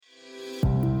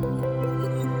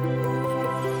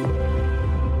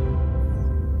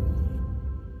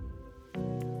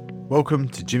Welcome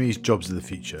to Jimmy's Jobs of the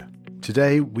Future.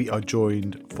 Today we are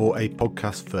joined for a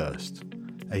podcast first,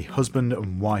 a husband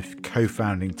and wife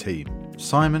co-founding team.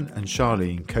 Simon and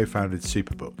Charlene co-founded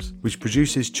Sooper, which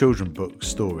produces children's book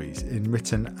stories in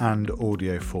written and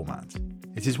audio format.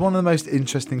 It is one of the most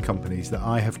interesting companies that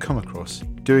I have come across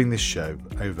doing this show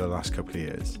over the last couple of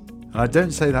years. And I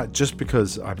don't say that just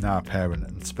because I'm now a parent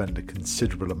and spend a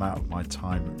considerable amount of my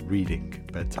time reading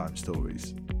bedtime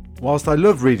stories. Whilst I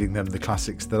love reading them the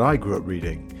classics that I grew up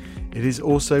reading, it is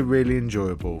also really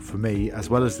enjoyable for me, as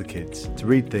well as the kids, to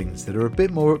read things that are a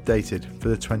bit more updated for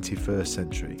the 21st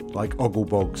century, like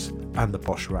Oglebogs and The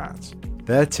Posh Rat.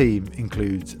 Their team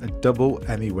includes a double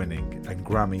Emmy-winning and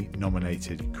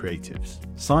Grammy-nominated creatives.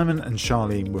 Simon and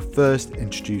Charlene were first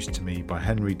introduced to me by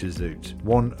Henry Dezoot,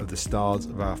 one of the stars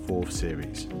of our fourth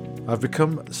series. I've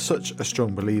become such a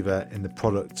strong believer in the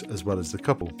product as well as the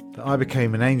couple that I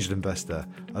became an angel investor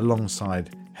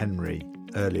alongside Henry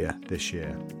earlier this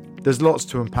year. There's lots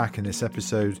to unpack in this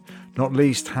episode, not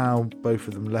least how both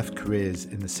of them left careers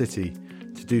in the city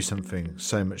to do something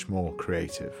so much more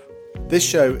creative. This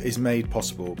show is made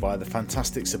possible by the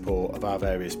fantastic support of our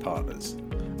various partners,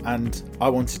 and I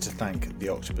wanted to thank the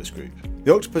Octopus Group.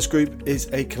 The Octopus Group is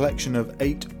a collection of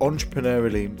 8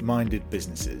 entrepreneurially minded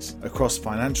businesses across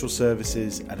financial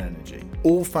services and energy,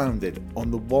 all founded on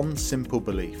the one simple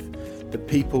belief that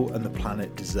people and the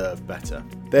planet deserve better.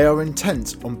 They are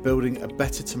intent on building a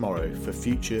better tomorrow for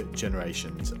future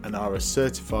generations and are a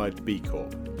certified B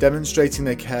Corp, demonstrating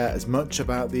they care as much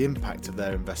about the impact of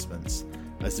their investments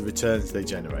as the returns they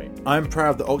generate. I am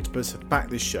proud that Octopus have backed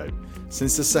this show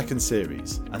since the second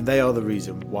series, and they are the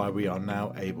reason why we are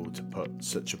now able to put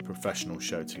such a professional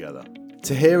show together.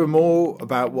 To hear more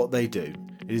about what they do,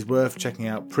 it is worth checking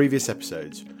out previous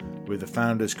episodes with the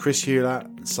founders Chris Hewlett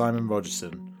and Simon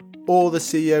Rogerson, or the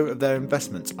CEO of their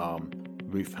investments arm,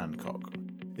 Ruth Hancock.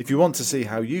 If you want to see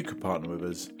how you could partner with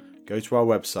us, go to our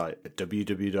website at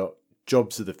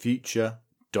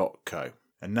www.jobsofthefuture.co.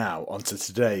 And now, on to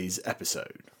today's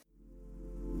episode.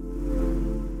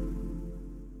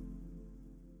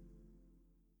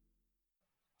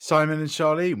 Simon and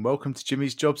Charlene, welcome to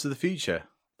Jimmy's Jobs of the Future.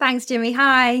 Thanks, Jimmy.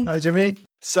 Hi. Hi, Jimmy.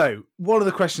 So, one of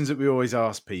the questions that we always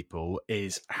ask people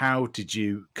is, how did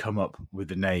you come up with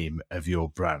the name of your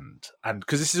brand? And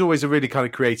because this is always a really kind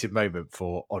of creative moment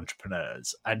for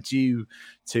entrepreneurs, and you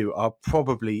two are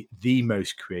probably the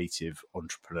most creative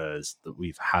entrepreneurs that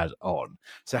we've had on.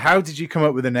 So how did you come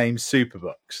up with the name Sooper?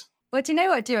 Well, do you know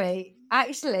what, Jimmy?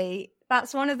 Actually,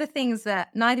 that's one of the things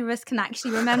that neither of us can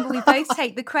actually remember. We both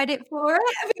take the credit for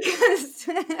it because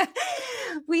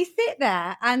we sit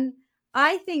there, and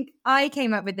I think I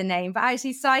came up with the name, but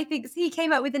actually Si thinks he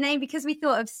came up with the name because we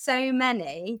thought of so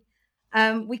many.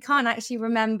 We can't actually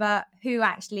remember who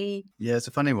actually. Yeah, it's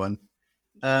a funny one.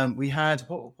 We had,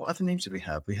 what other names did we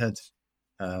have? We had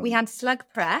Slug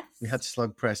Press. We had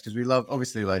Slug Press because we love,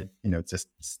 obviously, like, just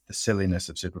the silliness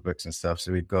of Superbooks and stuff.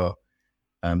 So we've got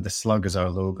the Slug as our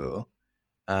logo.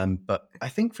 But I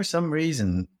think for some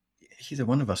reason, either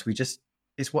one of us, I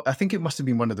think it must have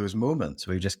been one of those moments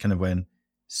where we just kind of went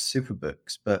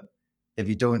Superbooks. But if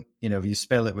you don't, if you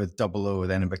spell it with double O,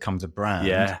 then it becomes a brand.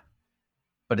 Yeah.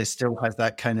 But it still has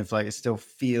that kind of like, it still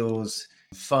feels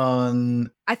fun.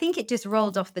 I think it just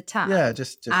rolled off the tongue. Yeah,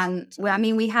 just. And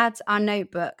we had our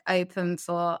notebook open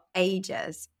for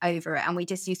ages over it, and we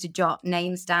just used to jot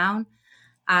names down,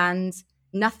 and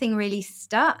nothing really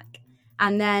stuck.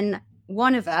 And then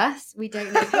one of us, we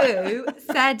don't know who,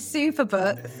 said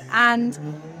Superbooks, and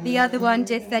the other one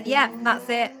just said, yeah, that's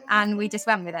it. And we just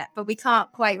went with it. But we can't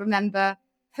quite remember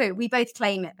who. We both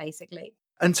claim it, basically.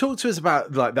 And talk to us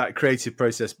about like that creative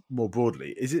process more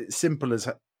broadly. Is it simple as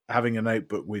having a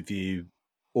notebook with you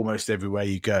almost everywhere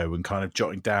you go and kind of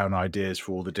jotting down ideas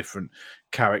for all the different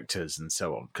characters and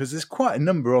so on? Because there's quite a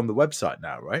number on the website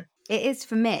now, right? It is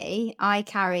for me.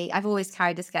 I've always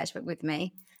carried a sketchbook with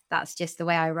me. That's just the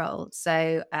way I roll.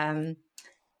 So, and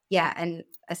a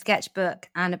sketchbook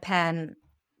and a pen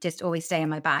just always stay in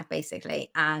my bag, basically.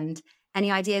 And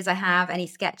any ideas I have, any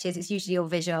sketches, it's usually all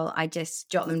visual. I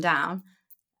just jot them down.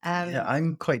 Yeah,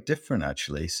 I'm quite different,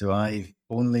 actually. So I've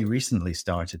only recently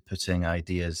started putting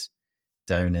ideas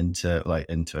down into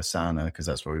Asana, because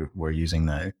that's what we're using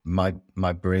now. My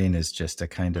brain is just a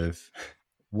kind of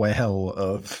well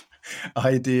of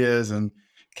ideas and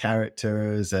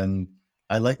characters, and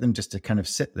I like them just to kind of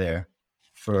sit there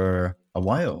for a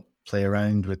while, play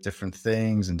around with different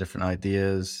things and different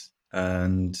ideas,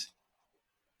 and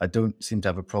I don't seem to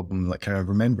have a problem like kind of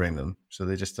remembering them. So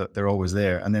they're always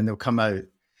there, and then they'll come out.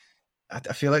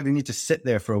 I feel like they need to sit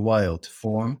there for a while to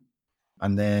form,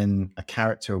 and then a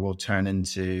character will turn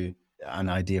into an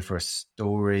idea for a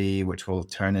story, which will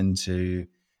turn into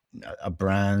a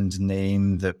brand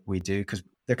name that we do, because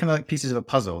they're kind of like pieces of a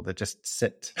puzzle that just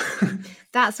sit.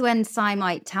 That's when Si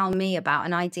might tell me about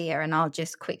an idea and I'll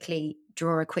just quickly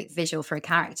draw a quick visual for a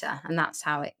character. And that's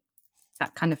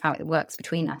kind of how it works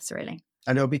between us, really.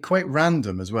 And it'll be quite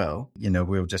random as well.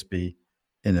 We'll just be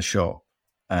in a shop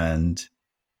and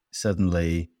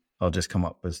suddenly I'll just come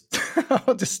up with,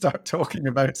 I'll just start talking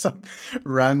about some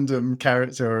random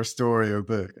character or story or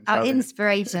book. Our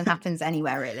inspiration happens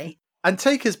anywhere, really. And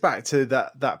take us back to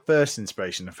that first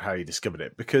inspiration of how you discovered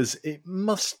it, because it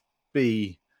must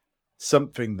be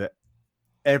something that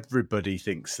everybody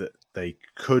thinks that they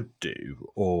could do,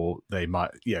 or they might,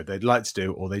 they'd like to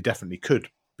do, or they definitely could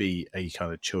be a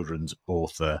kind of children's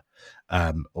author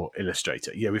or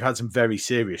illustrator. We've had some very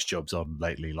serious jobs on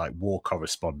lately, like war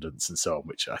correspondents and so on,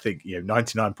 which I think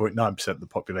 99.9% of the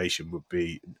population would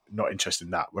be not interested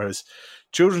in that, whereas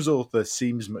children's author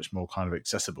seems much more kind of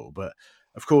accessible. But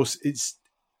of course it's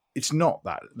not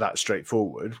that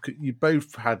straightforward. You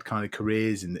both had kind of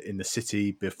careers in the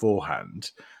city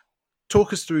beforehand.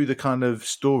 Talk us through the kind of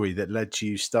story that led to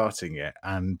you starting it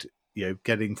and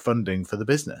getting funding for the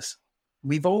business.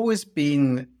 We've always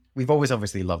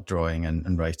obviously loved drawing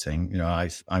and writing.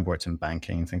 I've worked in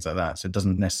banking and things like that, so it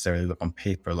doesn't necessarily look on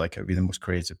paper like I'd be the most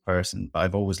creative person, but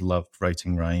I've always loved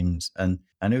writing rhymes. And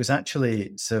it was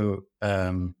actually,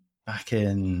 back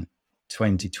in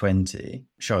 2020,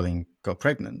 Charlene got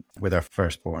pregnant with our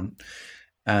firstborn.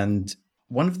 And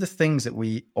one of the things that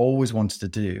we always wanted to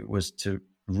do was to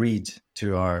read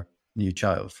to our new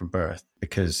child from birth,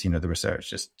 because, the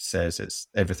research just says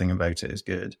everything about it is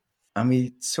good. And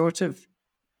we sort of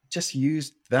just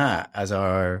used that as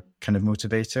our kind of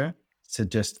motivator to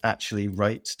just actually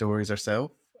write stories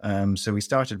ourselves. So we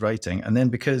started writing, and then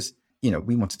because,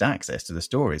 we wanted access to the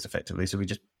stories effectively, so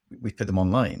we put them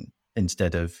online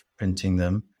instead of printing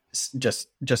them. Just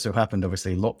so happened,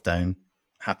 obviously, lockdown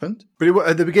happened. But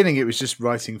at the beginning, it was just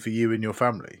writing for you and your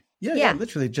family. Yeah,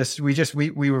 literally,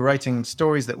 we were writing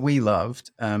stories that we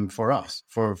loved for us,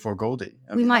 for Goldie.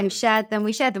 We might have shared them.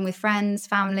 We shared them with friends,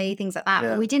 family, things like that. Yeah.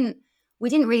 But we didn't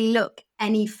really look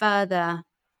any further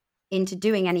into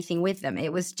doing anything with them.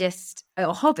 It was just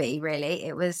a hobby, really.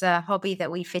 It was a hobby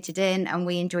that we fitted in and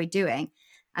we enjoyed doing.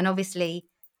 And obviously,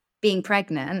 being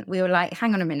pregnant, we were like,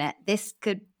 hang on a minute,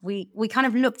 we kind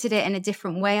of looked at it in a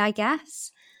different way, I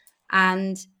guess.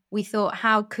 And we thought,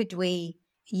 how could we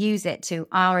use it to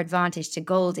our advantage, to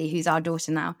Goldie, who's our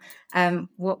daughter now?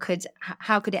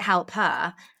 How could it help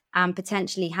her and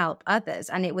potentially help others?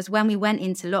 And it was when we went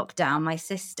into lockdown, my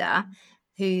sister,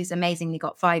 who's amazingly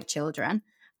got 5 children,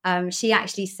 she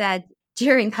actually said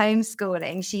during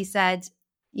homeschooling, she said,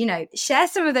 share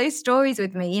some of those stories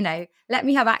with me, let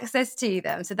me have access to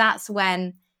them. So that's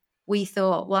when we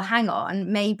thought, well, hang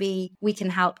on, maybe we can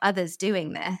help others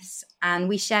doing this. And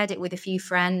we shared it with a few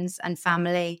friends and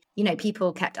family.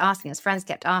 People kept asking us, friends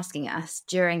kept asking us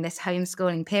during this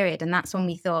homeschooling period. And that's when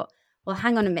we thought, well,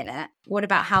 hang on a minute, what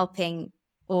about helping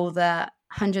all the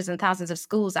hundreds and thousands of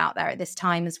schools out there at this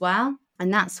time as well?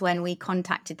 And that's when we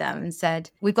contacted them and said,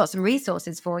 we've got some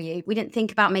resources for you. We didn't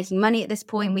think about making money at this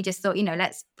point. We just thought,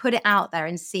 let's put it out there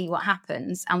and see what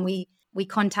happens. And we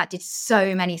contacted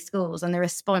so many schools and the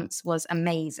response was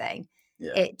amazing.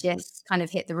 Yeah. It just kind of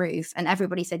hit the roof and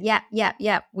everybody said, yeah,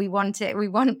 we want it. We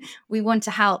want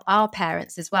to help our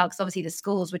parents as well. Because obviously the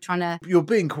schools were trying to... You're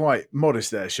being quite modest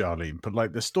there, Charlene, but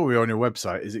like the story on your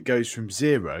website is it goes from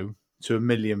 0 to 1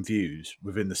 million views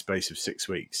within the space of 6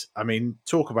 weeks. I mean,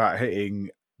 talk about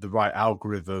hitting the right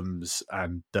algorithms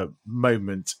and the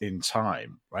moment in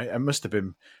time, right? It must have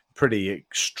been pretty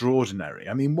extraordinary.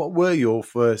 I mean, what were your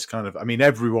first kind of,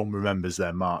 everyone remembers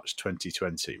their March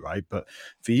 2020, right? But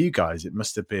for you guys, it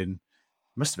must have been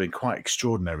quite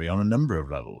extraordinary on a number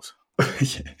of levels.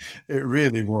 Yeah, it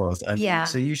really was. And yeah.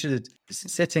 So you should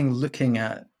looking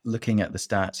at the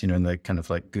stats, in the kind of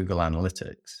like Google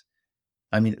Analytics.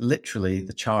 Literally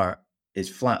the chart is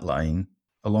flat line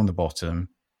along the bottom.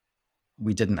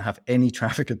 We didn't have any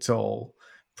traffic at all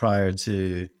prior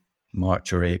to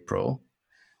March or April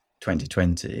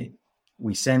 2020.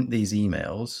 We sent these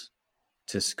emails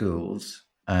to schools,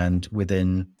 and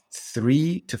within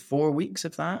 3 to 4 weeks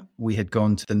of that, we had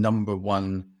gone to the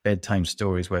 #1 bedtime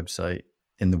stories website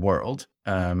in the world.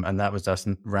 And that was us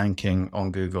ranking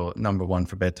on Google #1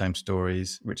 for bedtime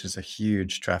stories, which is a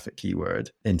huge traffic keyword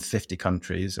in 50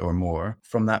 countries or more.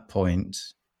 From that point,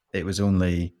 it was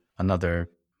only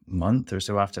another month or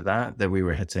so after that we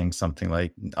were hitting something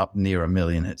like up near 1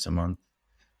 million hits a month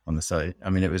on the site.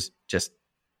 It was just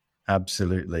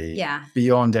absolutely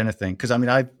beyond anything. Because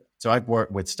I've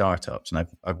worked with startups and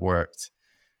I've worked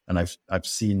And I've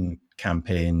seen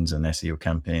campaigns and SEO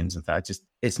campaigns and that.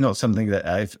 It's not something that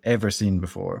I've ever seen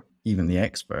before. Even the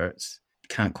experts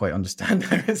can't quite understand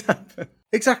how it's happened.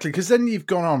 Exactly, because then you've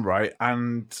gone on, right?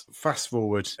 And fast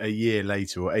forward a year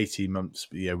later or 18 months,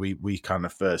 we kind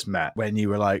of first met when you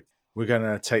were like, we're going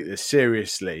to take this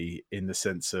seriously in the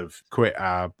sense of quit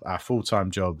our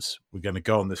full-time jobs. We're going to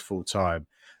go on this full-time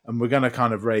and we're going to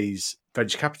kind of raise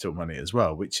venture capital money as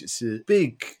well, which is a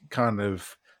big kind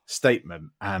of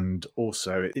statement. And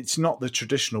also it's not the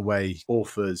traditional way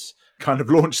authors kind of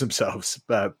launch themselves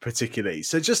particularly.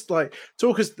 So just like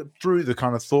talk us through the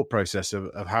kind of thought process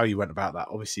of how you went about that.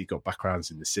 Obviously you've got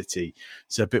backgrounds in the city,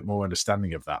 so a bit more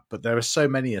understanding of that, but there are so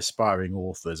many aspiring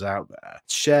authors out there.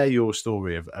 Share your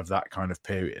story of that kind of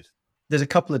period. There's a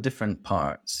couple of different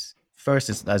parts. First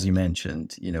is, as you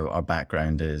mentioned, our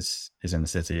background is in the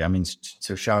city. I mean,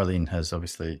 so Charlene has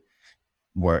obviously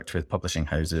worked with publishing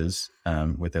houses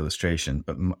with illustration,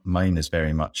 but mine is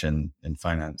very much in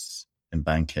finance and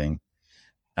banking.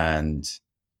 And,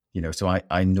 so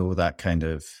I know that kind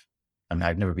of, I mean,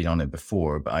 I've never been on it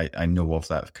before, but I know of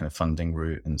that kind of funding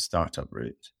route and startup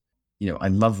route. I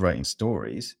love writing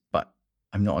stories, but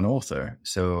I'm not an author.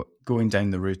 So going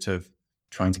down the route of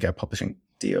trying to get a publishing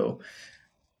deal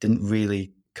didn't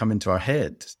really come into our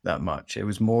head that much. It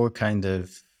was more kind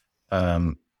of,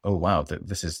 oh, wow,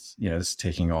 this is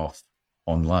taking off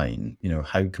online.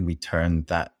 How can we turn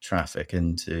that traffic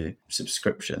into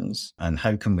subscriptions? And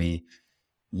how can we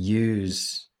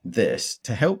use this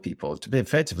to help people to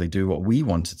effectively do what we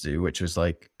want to do, which was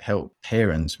like help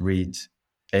parents read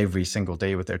every single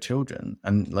day with their children.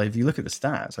 And like, if you look at the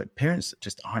stats, like parents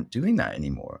just aren't doing that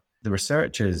anymore. The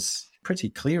research is pretty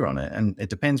clear on it, and it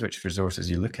depends which resources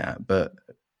you look at, but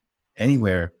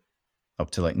anywhere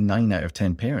up to like 9 out of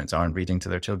 10 parents aren't reading to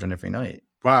their children every night.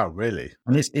 Wow, really?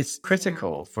 And it's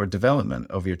critical for development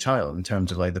of your child in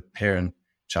terms of like the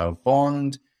parent-child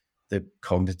bond, the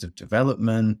cognitive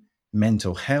development,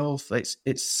 mental health.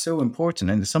 It's so important,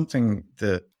 and it's something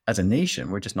that as a nation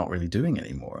we're just not really doing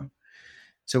anymore.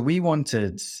 So we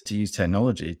wanted to use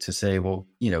technology to say, well,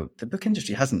 the book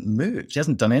industry hasn't moved. It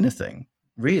hasn't done anything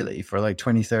really for like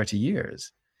 20, 30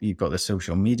 years. You've got the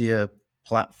social media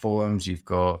platforms, you've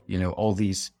got, all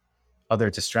these other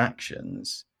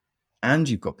distractions, and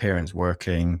you've got parents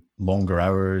working longer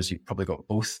hours. You've probably got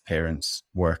both parents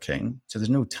working. So there's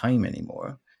no time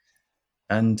anymore.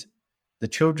 And the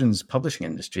children's publishing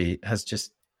industry has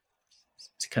just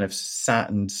kind of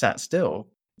sat still.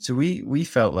 So we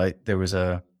felt like there was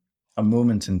a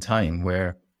moment in time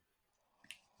where,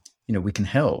 we can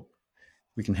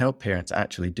help parents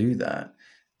actually do that.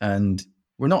 And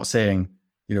we're not saying,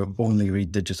 only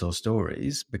read digital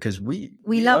stories, because we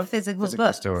love physical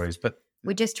books stories, but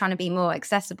we're just trying to be more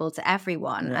accessible to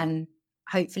everyone and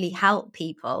hopefully help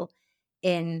people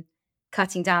in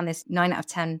cutting down this 9 out of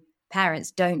 10 parents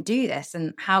don't do this.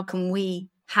 And how can we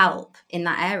help in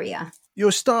that area?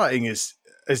 You're starting as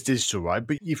digital, right?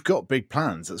 But you've got big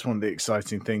plans. That's one of the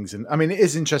exciting things. And I mean, it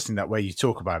is interesting that way you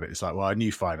talk about it. It's like, well, I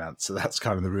knew finance, so that's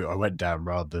kind of the route I went down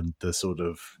rather than the sort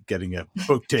of getting a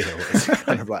book deal. It's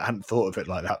kind of like I hadn't thought of it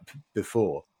like that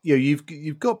before.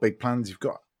 You've got big plans, you've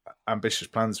got ambitious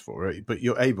plans for it, but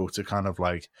you're able to kind of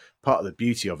like, part of the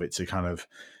beauty of it to kind of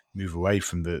move away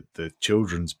from the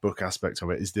children's book aspect of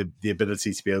it is the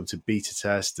ability to be able to beta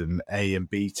test and A and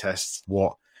B test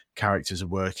what characters are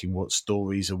working, what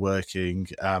stories are working,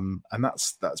 and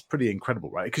that's pretty incredible,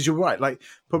 right? Because you're right, like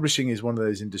publishing is one of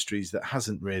those industries that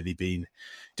hasn't really been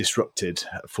disrupted,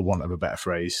 for want of a better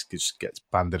phrase, because it gets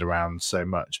banded around so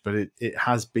much, but it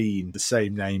has been the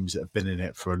same names that have been in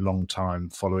it for a long time,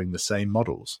 following the same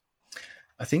models.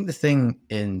 I think the thing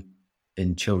in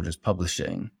children's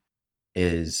publishing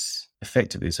is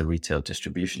effectively it's a retail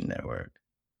distribution network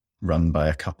run by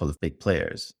a couple of big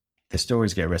players. The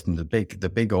stories get written, the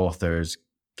big authors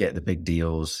get the big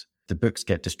deals, the books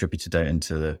get distributed out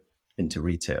into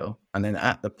retail. And then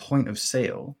at the point of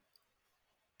sale,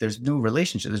 there's no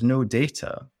relationship, there's no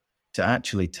data to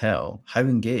actually tell how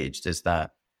engaged is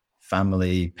that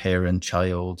family, parent,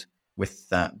 child with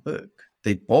that book.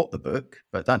 They bought the book,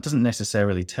 but that doesn't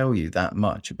necessarily tell you that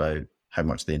much about how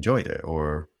much they enjoyed it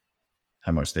or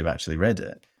how much they've actually read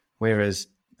it. Whereas,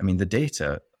 I mean, the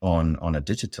data on a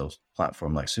digital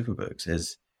platform like Superbooks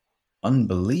is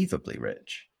unbelievably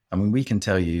rich. I mean, we can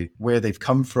tell you where they've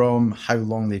come from, how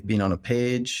long they've been on a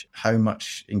page, how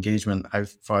much engagement, how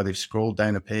far they've scrolled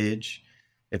down a page,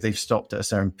 if they've stopped at a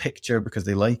certain picture because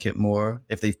they like it more,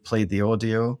 if they've played the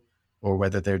audio, or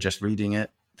whether they're just reading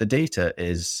it. The data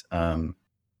is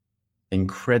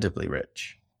incredibly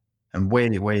rich. and way,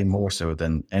 way more so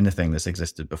than anything that's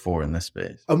existed before in this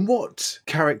space. And what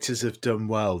characters have done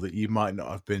well that you might not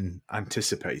have been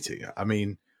anticipating? I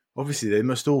mean, obviously they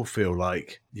must all feel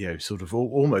like, sort of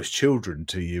almost children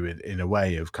to you in a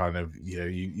way of kind of,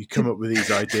 you come up with these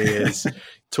ideas,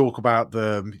 talk about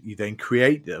them, you then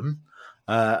create them,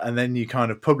 and then you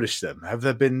kind of publish them. Have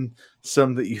there been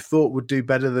some that you thought would do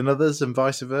better than others and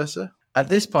vice versa? At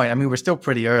this point, I mean, we're still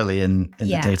pretty early in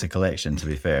the data collection, to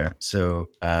be fair. So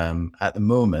at the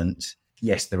moment,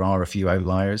 yes, there are a few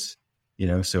outliers,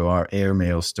 so our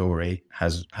airmail story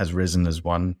has risen as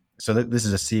one. So this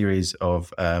is a series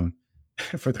of,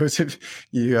 for those of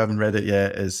you who haven't read it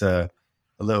yet, is a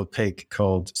little pig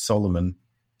called Solomon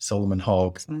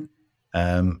Hogg.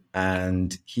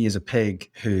 And he is a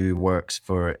pig who works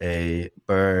for a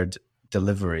bird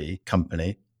delivery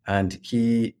company. And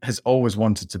he has always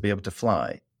wanted to be able to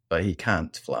fly, but he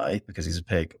can't fly because he's a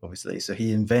pig, obviously. So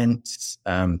he invents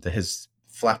his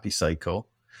flappy cycle,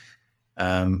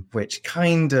 which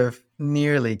kind of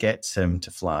nearly gets him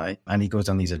to fly. And he goes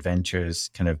on these adventures,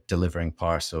 kind of delivering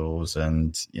parcels,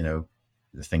 and,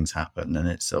 the things happen, and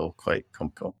it's all quite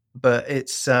comical. But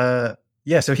it's, so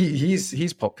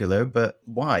he's popular, but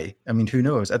why? I mean, who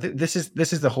knows? I think this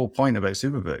is the whole point about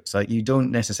Superbooks. Like, you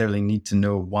don't necessarily need to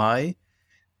know why.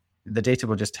 The data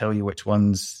will just tell you which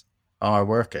ones are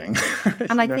working.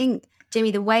 And I think, Jimmy,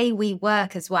 the way we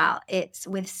work as well, it's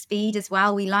with speed as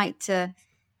well. We like to,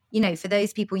 for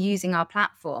those people using our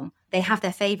platform, they have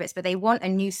their favorites, but they want a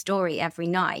new story every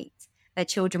night. Their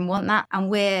children want that.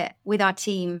 And we're, with our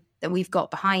team that we've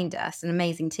got behind us, an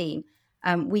amazing team,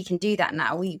 we can do that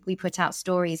now. We put out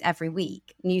stories every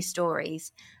week, new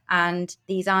stories. And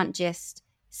these aren't just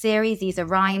series, these are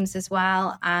rhymes as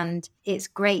well, and it's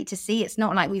great to see. It's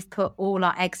not like we've put all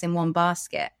our eggs in one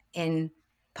basket in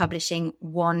publishing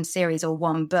one series or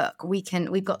one book.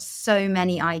 We've got so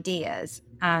many ideas,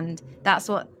 and that's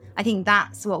what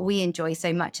we enjoy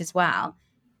so much as well.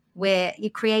 You're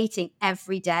creating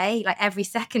every day, like every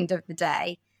second of the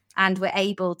day, and we're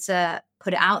able to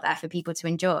put it out there for people to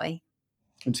enjoy.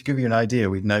 And to give you an idea,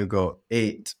 we've now got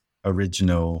 8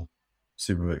 original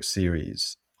Superbook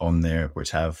series on there,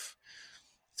 which have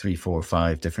 3, 4,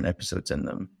 5 different episodes in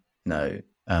them now.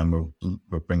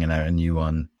 We're bringing out a new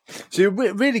one. So you're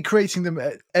really creating them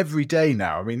every day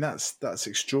now. I mean, that's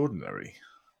extraordinary.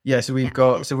 Yeah. So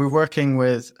we're working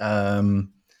with,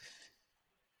 some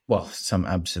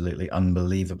absolutely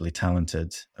unbelievably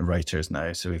talented writers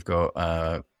now. So we've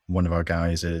got, one of our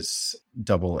guys is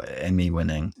double Emmy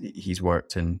winning. He's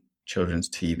worked in children's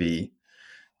TV,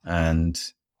 and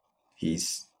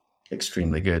he's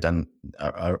extremely good, and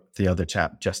the other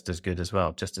chap just as good as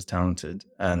well, just as talented.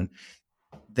 And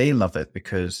they love it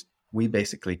because we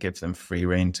basically give them free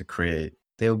rein to create.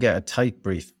 They'll get a tight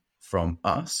brief from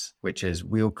us, which is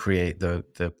we'll create the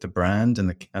brand and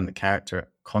the character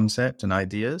concept and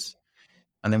ideas,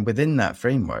 and then within that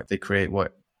framework they create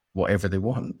whatever they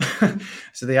want.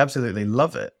 So they absolutely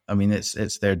love it. I mean,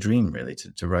 it's their dream really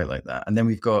to write like that. And then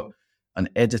we've got an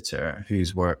editor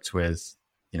who's worked with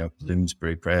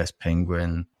Bloomsbury Press,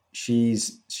 Penguin.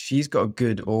 She's got a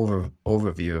good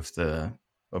overview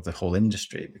of the whole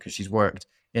industry because she's worked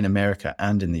in America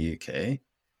and in the UK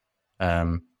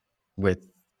with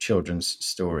children's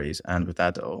stories and with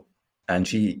adult. And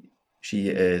she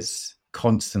is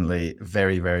constantly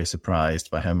very, very surprised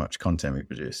by how much content we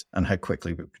produce and how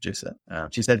quickly we produce it.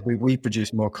 She said we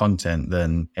produce more content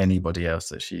than anybody else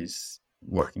that she's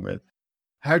working with.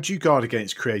 How do you guard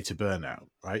against creator burnout,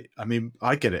 right? I mean,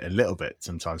 I get it a little bit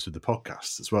sometimes with the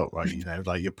podcast as well, right?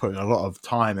 Like you're putting a lot of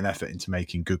time and effort into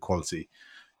making good quality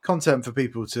content for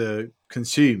people to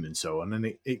consume and so on.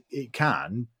 And it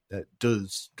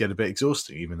does get a bit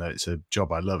exhausting, even though it's a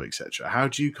job I love, etc. How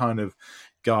do you kind of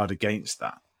guard against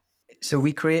that? So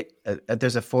we create,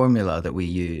 there's a formula that we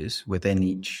use within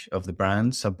each of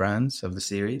the sub-brands of the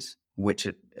series, which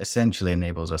it essentially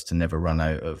enables us to never run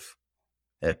out of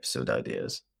episode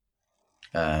ideas.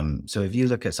 So if you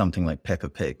look at something like Peppa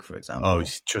Pig, for example. Oh,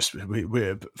 trust me,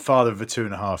 we're father of a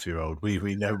 2.5-year-old.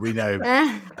 We know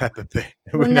Peppa Pig.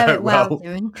 We know it well.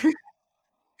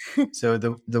 So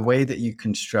the way that you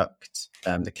construct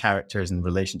the characters and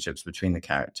relationships between the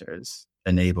characters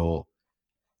enable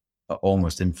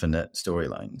almost infinite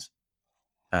storylines.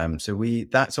 So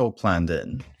that's all planned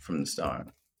in from the start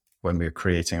when we're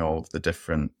creating all of the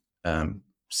different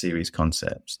series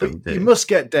concepts. You must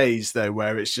get days though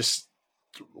where it's just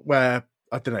where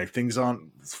I don't know, things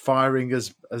aren't firing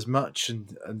as much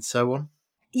and so on.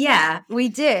 Yeah, we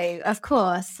do, of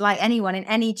course. Like anyone in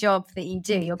any job that you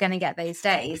do, you're going to get those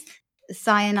days. Si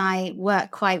and I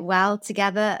work quite well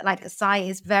together. Like Si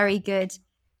is very good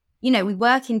we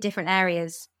work in different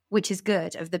areas, which is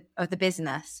good of the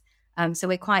business. So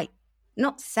we're quite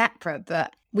not separate,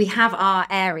 but we have our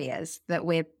areas that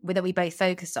we both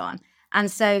focus on. And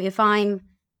so if I'm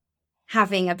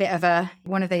having a bit of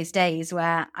one of those days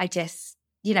where I just,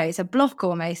 it's a block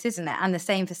almost, isn't it? And the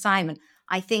same for Simon.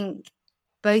 I think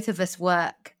both of us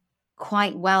work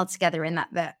quite well together in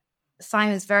that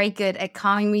Simon's very good at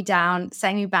calming me down,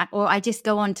 setting me back, or I just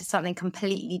go on to something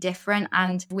completely different.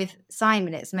 And with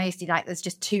Simon, it's mostly like there's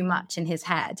just too much in his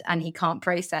head and he can't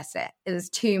process it. There's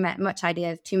too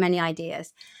many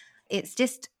ideas.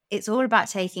 It's all about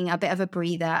taking a bit of a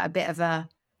breather, a bit of a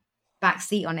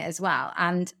backseat on it as well.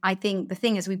 And I think the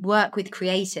thing is, we work with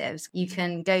creatives. You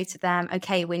can go to them,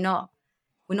 okay, we're not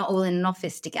all in an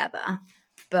office together,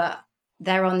 but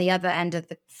they're on the other end of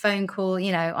the phone call,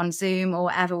 on Zoom or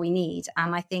whatever we need.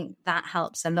 And I think that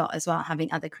helps a lot as well,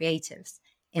 having other creatives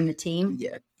in the team.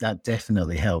 Yeah, that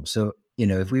definitely helps. So,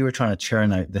 if we were trying to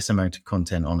churn out this amount of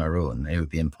content on our own, it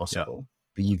would be impossible.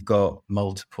 Yeah. But you've got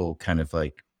multiple kind of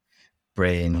like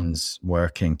brains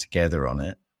working together on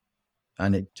it.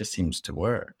 And it just seems to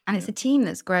work. And it's a team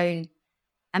that's grown.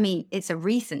 I mean, it's a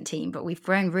recent team, but we've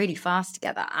grown really fast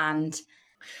together. And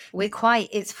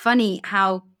it's funny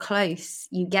how close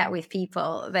you get with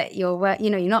people that you're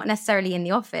not necessarily in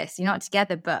the office, you're not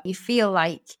together, but you feel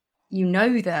like you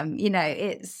know them,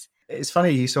 it's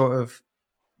funny.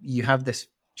 You have this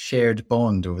shared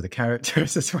bond over the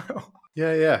characters as well.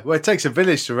 Yeah. Well, it takes a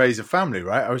village to raise a family,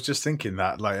 right? I was just thinking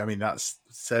that, that's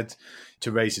said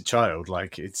to raise a child,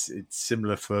 it's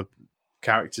similar for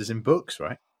characters in books,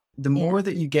 right? The more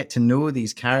that you get to know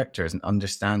these characters and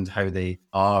understand how they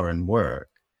are and work,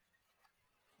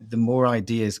 the more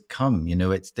ideas come,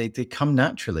 they come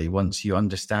naturally once you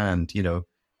understand,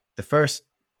 the first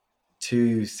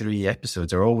 2-3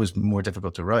 episodes are always more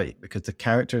difficult to write because the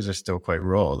characters are still quite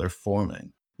raw. They're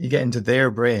forming. You get into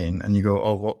their brain and you go,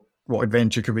 oh, what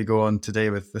adventure could we go on today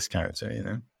with this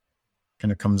character,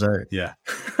 kind of comes out. Yeah.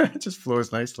 It just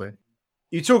flows nicely.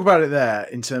 You talk about it there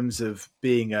in terms of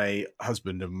being a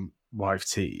husband and wife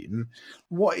team.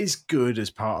 What is good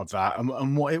as part of that,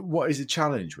 and what is a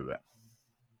challenge with it?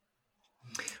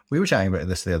 We were chatting about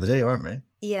this the other day, weren't we?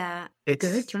 Yeah. Good. Do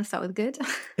you want to start with good?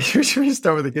 Should we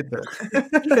start with the good bit?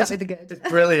 Start with the good. It's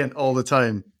brilliant all the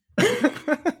time.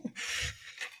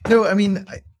 No, I mean,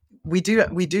 we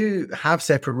do have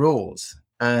separate roles.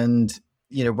 And,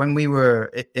 when we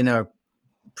were in our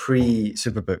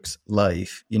pre-Superbooks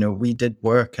life, we did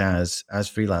work as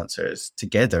freelancers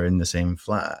together in the same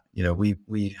flat.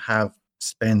 We have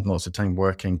spent lots of time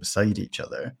working beside each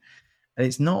other. And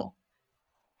it's not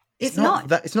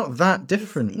that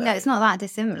different. No, it's not that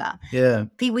dissimilar. Yeah.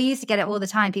 We used to get it all the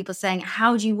time. People saying,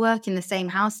 how do you work in the same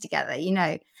house together?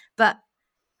 But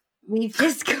we've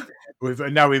just got...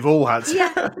 Now we've all had to.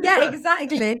 Yeah,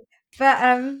 exactly.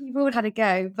 But we've all had a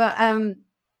go. But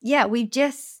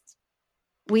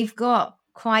we've got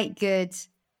quite good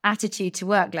attitude to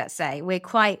work, let's say.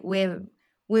 We're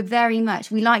very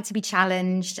much, we like to be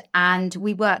challenged and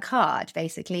we work hard,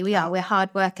 basically. We're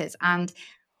hard workers. And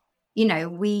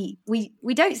we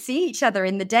don't see each other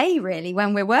in the day really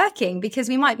when we're working because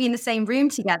we might be in the same room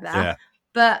together,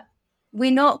 but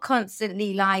we're not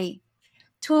constantly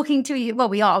talking to you. Well,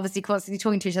 we are obviously constantly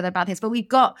talking to each other about things, but we've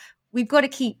got to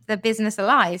keep the business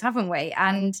alive, haven't we?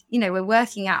 And, we're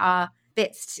working at our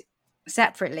bits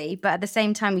separately, but at the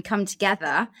same time we come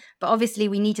together, but obviously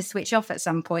we need to switch off at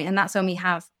some point. And that's when we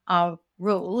have our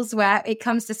rules where it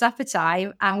comes to supper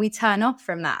time and we turn off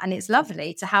from that. And it's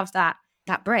lovely to have that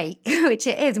break, which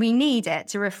it is. We need it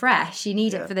to refresh. You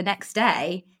need it for the next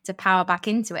day to power back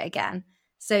into it again.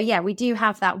 So we do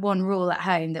have that one rule at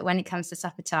home that when it comes to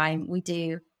supper time, we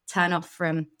do turn off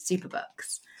from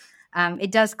Superbooks.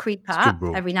 It does creep up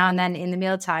every now and then in the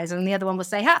meal times, and the other one will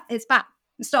say, it's back.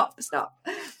 Stop.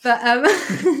 But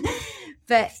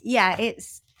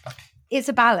it's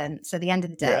a balance at the end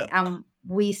of the day. And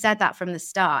we said that from the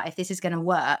start. If this is going to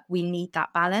work, we need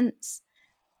that balance.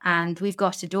 And we've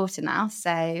got a daughter now,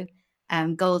 so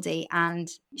Goldie, and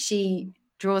she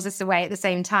draws us away at the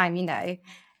same time.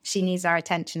 She needs our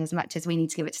attention as much as we need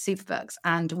to give it to Superbooks,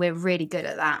 and we're really good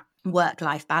at that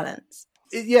work-life balance.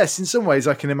 Yes, in some ways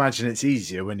I can imagine it's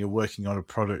easier when you're working on a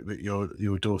product that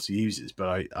your daughter uses,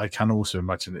 but I can also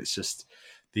imagine it's just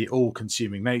the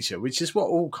all-consuming nature, which is what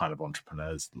all kind of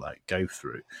entrepreneurs go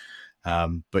through.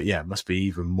 But it must be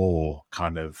even more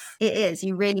kind of... It is.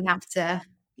 You really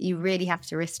have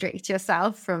to restrict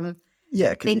yourself from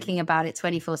thinking about it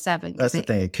 24/7. That's the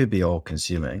thing. It could be all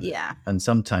consuming. Yeah. And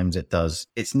sometimes it does.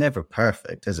 It's never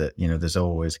perfect, is it? There's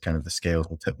always kind of the scales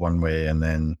will tip one way and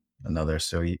then another.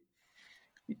 So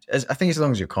I think as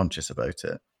long as you're conscious about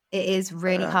it, It is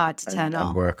really hard to turn on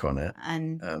and work on it.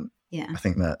 And I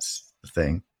think that's the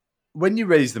thing. When you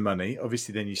raised the money,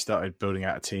 obviously then you started building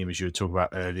out a team, as you were talking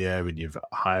about earlier, and you've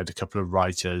hired a couple of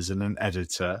writers and an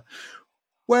editor.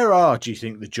 Where do you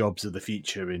think, the jobs of the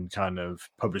future in kind of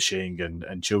publishing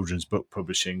and children's book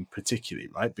publishing particularly,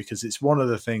 right? Because it's one of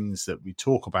the things that we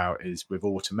talk about is with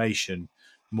automation,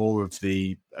 more of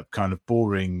the kind of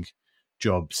boring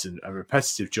jobs and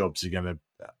repetitive jobs are going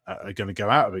to go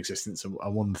out of existence. And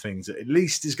one of the things that at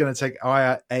least is going to take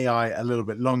AI a little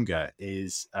bit longer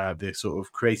is the sort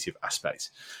of creative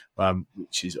aspect,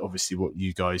 which is obviously what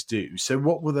you guys do. So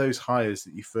what were those hires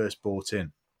that you first brought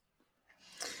in?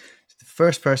 The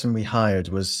first person we hired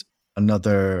was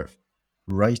another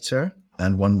writer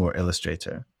and one more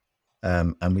illustrator.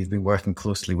 And we've been working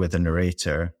closely with a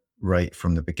narrator right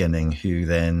from the beginning, who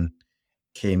then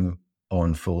came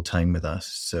on full time with us.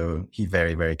 So he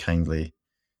very, very kindly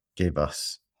gave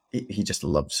us, he just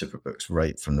loved Superbooks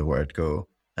right from the word go,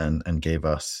 and gave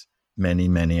us many,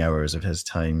 many hours of his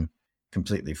time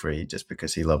completely free just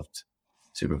because he loved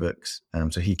Superbooks.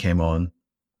 So he came on.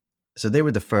 So they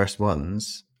were the first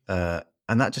ones.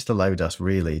 And that just allowed us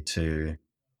really to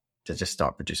just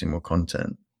start producing more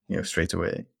content, straight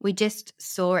away. We just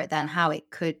saw it then, how it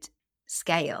could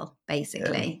scale,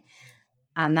 basically.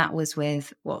 Yeah. And that was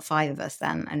with, 5 of us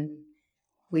then. And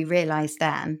we realized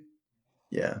then.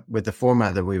 Yeah, with the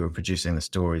format that we were producing the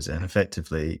stories in,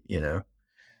 effectively,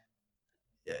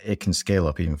 it can scale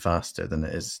up even faster than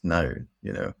it is now.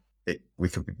 We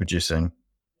could be producing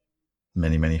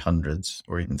many, many hundreds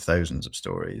or even thousands of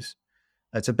stories.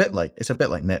 It's a bit like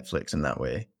Netflix in that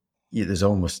way. It's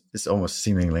almost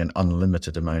seemingly an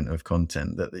unlimited amount of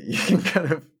content that you can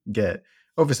kind of get.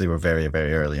 Obviously, we're very,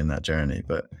 very early in that journey,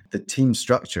 but the team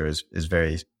structure is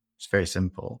very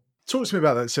simple. Talk to me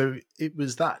about that. So it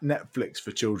was that Netflix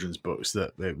for children's books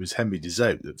that it was Henry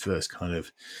Dezoe that first kind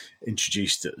of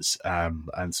introduced us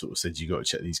and sort of said, you got to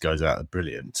check these guys out, they're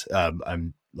brilliant.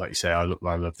 And like you say, I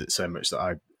loved it so much that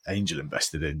I angel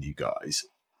invested in you guys.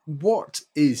 What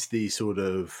is the sort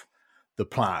of the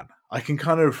plan? I can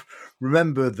kind of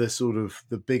remember the sort of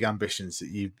the big ambitions that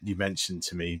you mentioned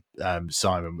to me,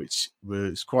 Simon, which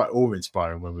was quite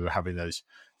awe-inspiring when we were having those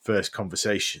first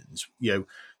conversations.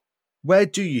 Where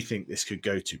do you think this could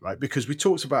go to, right? Because we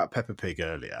talked about Peppa Pig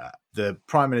earlier. The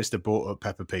Prime Minister brought up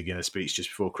Peppa Pig in a speech just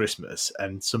before Christmas,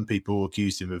 and some people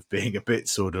accused him of being a bit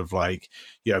sort of like,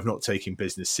 of not taking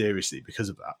business seriously because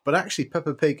of that. But actually,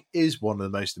 Peppa Pig is one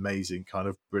of the most amazing kind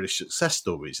of British success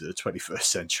stories of the 21st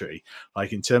century.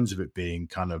 Like, in terms of it being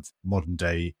kind of modern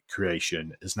day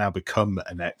creation, has now become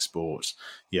an export.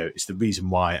 It's the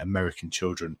reason why American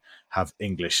children have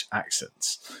English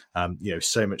accents.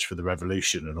 So much for the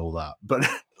revolution and all that. But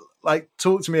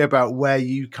talk to me about where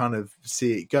you kind of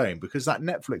see it going, because that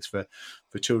Netflix for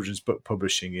children's book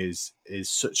publishing is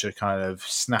such a kind of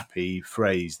snappy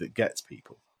phrase that gets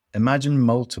people. Imagine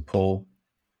multiple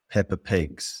Peppa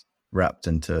Pigs wrapped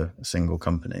into a single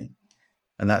company.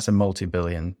 And that's a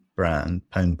multi-billion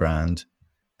pound brand.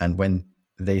 And when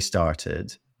they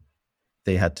started,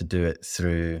 they had to do it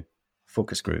through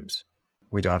focus groups.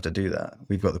 We don't have to do that.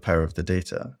 We've got the power of the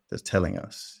data that's telling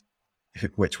us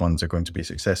which ones are going to be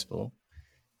successful.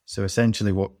 So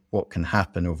essentially what can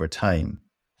happen over time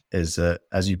is that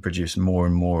as you produce more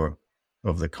and more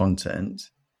of the content,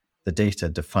 the data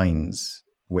defines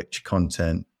which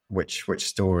content, which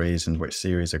stories and which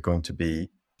series are going to be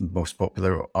most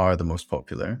popular or are the most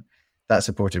popular. That's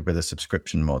supported with a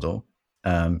subscription model.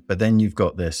 But then you've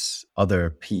got this other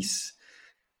piece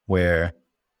where,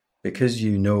 because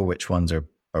you know which ones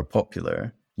are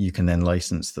popular, you can then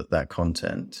license that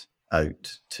content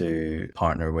out to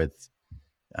partner with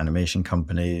animation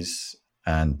companies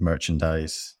and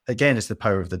merchandise. Again, it's the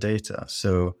power of the data.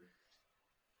 So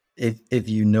if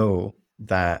you know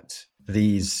that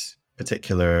these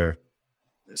particular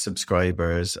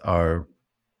subscribers are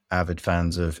avid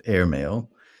fans of Airmail,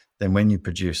 then when you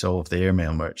produce all of the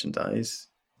Airmail merchandise,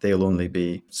 they'll only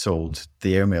be sold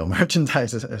the Airmail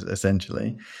merchandise,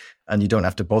 essentially. And you don't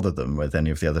have to bother them with any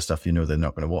of the other stuff they're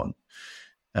not going to want.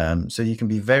 So you can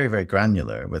be very, very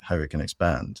granular with how it can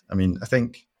expand. I mean, I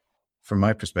think from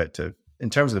my perspective, in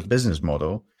terms of the business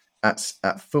model,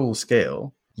 at full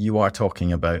scale, you are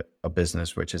talking about a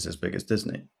business which is as big as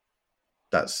Disney.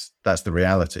 That's the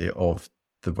reality of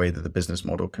the way that the business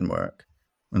model can work.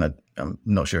 And I'm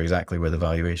not sure exactly where the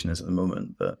valuation is at the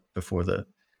moment, but before the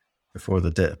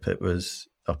dip, it was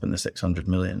up in the 600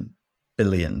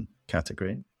 billion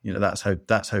category. That's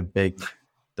how big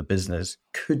the business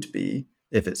could be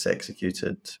if it's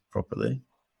executed properly.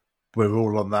 We're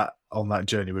all on that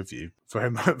journey with you, very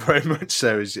much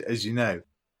so, as you know.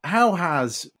 How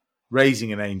has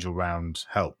raising an angel round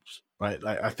helps, right?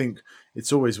 Like, I think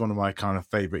it's always one of my kind of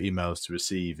favorite emails to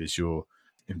receive is your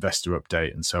investor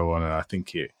update and so on. And I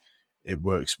think it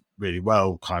works really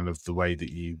well, kind of the way that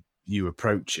you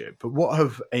approach it. But what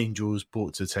have angels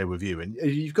brought to the table with you? And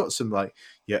you've got some like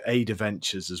your Ada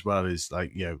Ventures as well as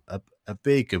like, you know, a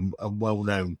big and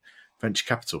well-known venture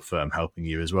capital firm helping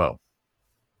you as well.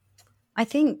 I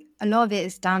think a lot of it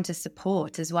is down to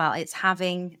support as well. It's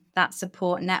having that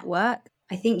support network.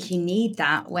 I think you need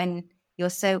that when you're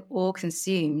so all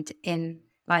consumed in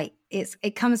like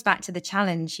it comes back to the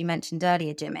challenge you mentioned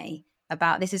earlier, Jimmy,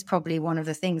 about this is probably one of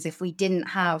the things. If we didn't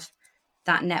have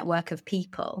that network of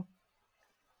people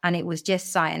and it was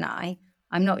just Si and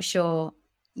I'm not sure,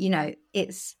 you know,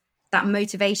 it's that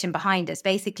motivation behind us.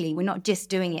 Basically, we're not just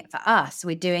doing it for us,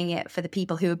 we're doing it for the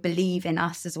people who believe in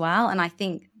us as well. And I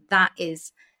think that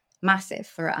is massive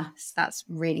for us. That's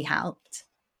really helped.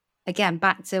 Again,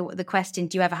 back to the question,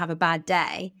 do you ever have a bad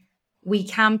day? We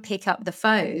can pick up the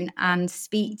phone and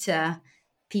speak to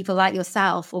people like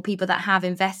yourself or people that have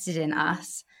invested in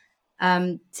us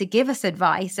to give us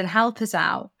advice and help us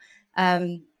out.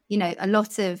 You know, a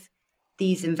lot of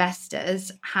these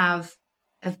investors have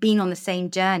been on the same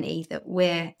journey that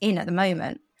we're in at the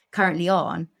moment, currently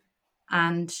on.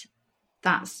 And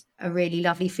that's a really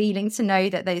lovely feeling to know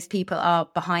that those people are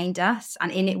behind us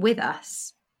and in it with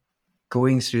us.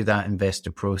 Going through that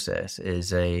investor process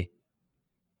is a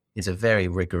very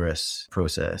rigorous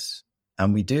process.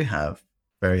 And we do have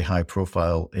very high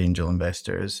profile angel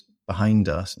investors behind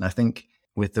us. And I think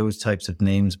with those types of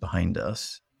names behind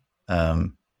us,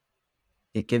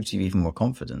 it gives you even more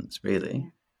confidence,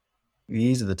 really.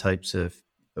 These are the types of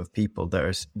people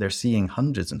that they're seeing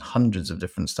hundreds and hundreds of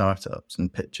different startups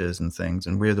and pitches and things.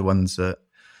 And we're the ones that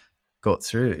got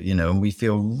through, you know, and we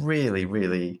feel really,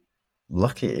 really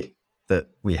lucky that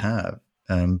we have.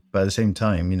 But at the same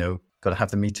time, you know, got to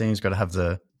have the meetings, got to have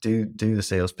do the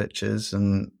sales pitches.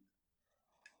 And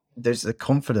there's the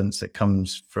confidence that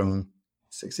comes from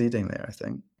succeeding there, I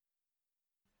think.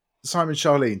 Simon,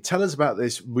 Charlene, tell us about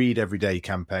this Read Every Day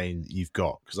campaign that you've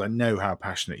got, because I know how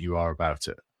passionate you are about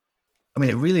it. I mean,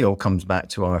 it really all comes back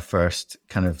to our first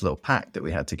kind of little pact that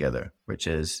we had together, which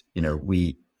is, you know,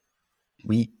 we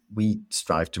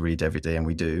strive to read every day, and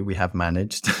we do. We have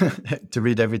managed to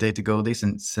read every day to Goldie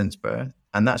since birth,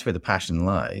 and that's where the passion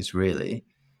lies, really.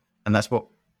 And that's what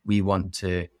we want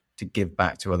to give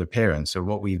back to other parents. So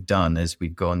what we've done is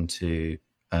we've gone to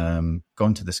the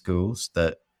schools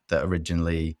that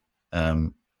originally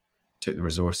took the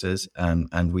resources,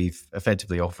 and we've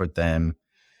effectively offered them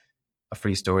a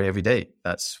free story every day.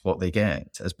 That's what they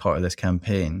get as part of this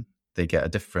campaign. They get a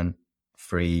different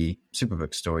free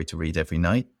Superbook story to read every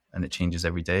night, and it changes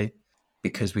every day,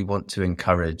 because we want to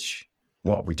encourage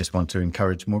we just want to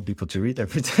encourage more people to read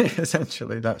every day.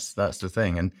 Essentially, that's the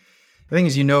thing. And the thing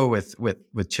is, you know,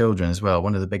 with children as well,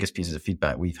 one of the biggest pieces of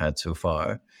feedback we've had so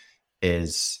far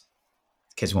is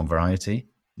kids want variety.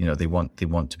 You know, they want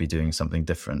to be doing something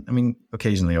different. I mean,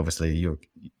 occasionally, obviously,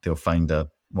 they'll find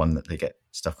one that they get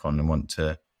stuck on and want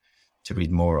to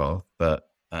read more of. But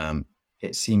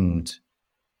it seemed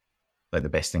like the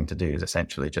best thing to do is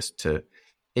essentially just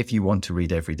if you want to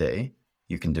read every day,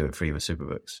 you can do it free with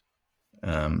Superbooks.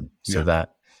 So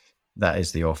that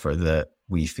is the offer that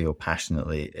we feel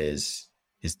passionately is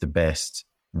the best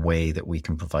way that we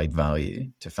can provide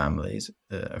value to families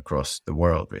across the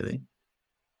world, really.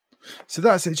 So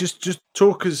that's it. Just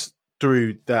talk us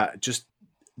through that. Just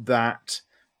that,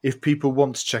 if people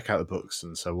want to check out the books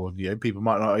and so on, you know, people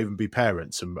might not even be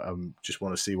parents and just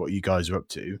want to see what you guys are up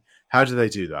to. How do they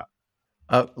do that?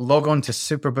 Log on to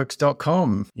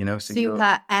superbooks.com. You know, so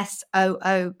Super SOOPER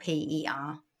OO.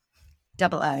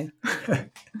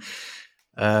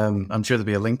 I'm sure there'll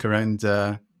be a link around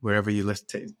wherever you listen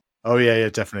to. Oh yeah,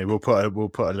 definitely. We'll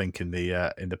put a link in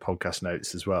the podcast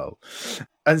notes as well.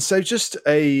 And so, just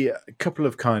a couple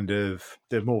of kind of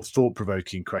the more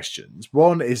thought-provoking questions.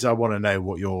 One is, I want to know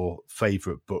what your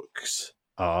favourite books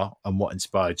are and what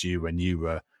inspired you when you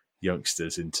were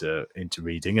youngsters into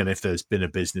reading, and if there's been a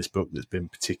business book that's been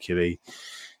particularly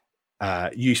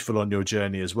useful on your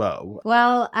journey as well.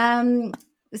 Well,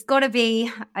 it's got to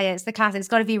be, it's the classic. It's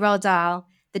got to be Roald Dahl,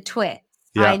 The Twits.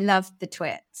 Yeah. I loved The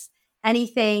Twits.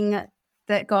 Anything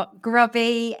that got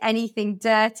grubby, anything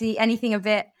dirty, anything a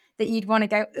bit that you'd want to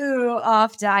go, ooh,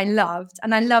 after, I loved.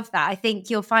 And I love that. I think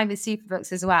you'll find with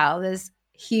Superbooks as well, there's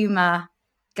humor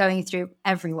going through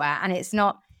everywhere. And it's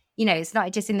not, you know, it's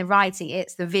not just in the writing,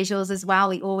 it's the visuals as well.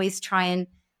 We always try and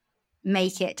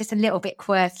make it just a little bit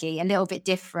quirky, a little bit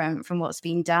different from what's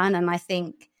been done. And I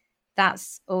think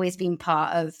that's always been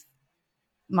part of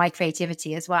my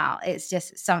creativity as well. It's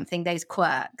just something, those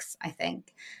quirks, I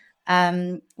think.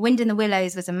 Wind in the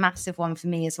Willows was a massive one for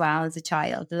me as well as a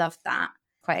child. Loved that.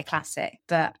 Quite a classic.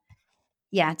 But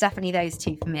yeah, definitely those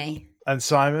two for me. And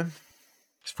Simon?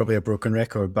 It's probably a broken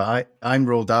record, but I'm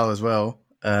Roald Dahl as well.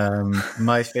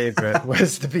 My favorite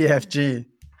was the BFG.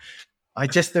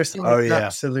 There's something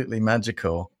absolutely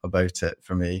magical about it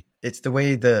for me. It's the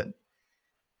way that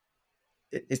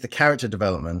it's the character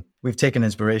development. We've taken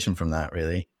inspiration from that,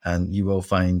 really. And you will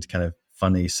find kind of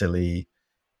funny, silly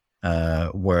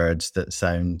words that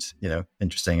sound,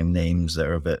 interesting, and names that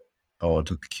are a bit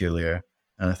odd and peculiar.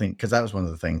 And I think because that was one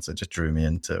of the things that just drew me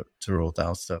into Roald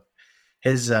Dahl stuff.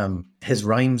 His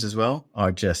rhymes as well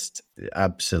are just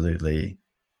absolutely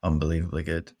unbelievably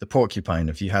good. The Porcupine,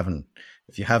 if you haven't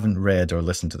read or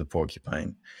listened to The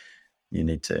Porcupine, you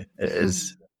need to.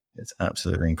 It's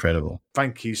absolutely incredible.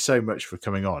 Thank you so much for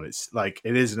coming on. It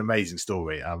is an amazing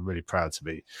story. I'm really proud to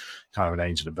be kind of an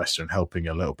angel investor and helping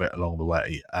a little bit along the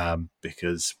way,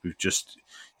 because we've just,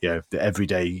 the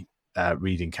everyday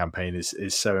reading campaign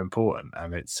is so important,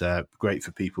 and it's great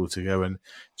for people to go and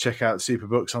check out Sooper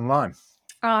Books online.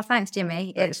 Oh, thanks,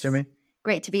 Jimmy. Thanks, Jimmy.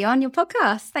 Great to be on your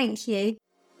podcast. Thank you.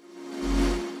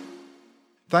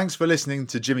 Thanks for listening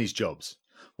to Jimmy's Jobs.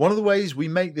 One of the ways we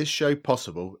make this show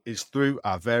possible is through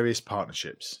our various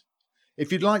partnerships.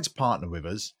 If you'd like to partner with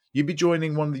us, you'd be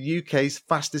joining one of the UK's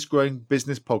fastest growing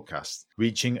business podcasts,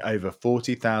 reaching over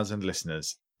 40,000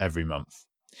 listeners every month.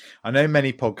 I know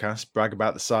many podcasts brag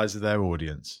about the size of their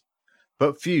audience,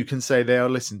 but few can say they are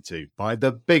listened to by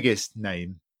the biggest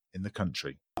name in the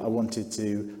country. I wanted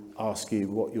to ask you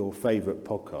what your favourite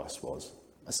podcast was,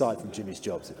 aside from Jimmy's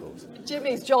Jobs, of course.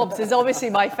 Jimmy's Jobs is obviously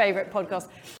my favourite podcast.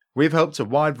 We've helped a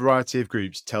wide variety of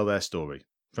groups tell their story,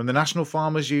 from the National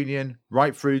Farmers Union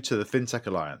right through to the FinTech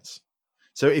Alliance.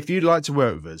 So if you'd like to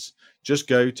work with us, just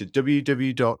go to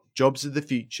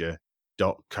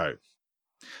www.jobsofthefuture.co.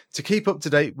 To keep up to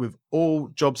date with all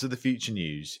Jobs of the Future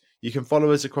news, you can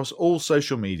follow us across all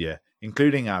social media,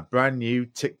 including our brand new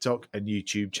TikTok and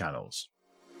YouTube channels.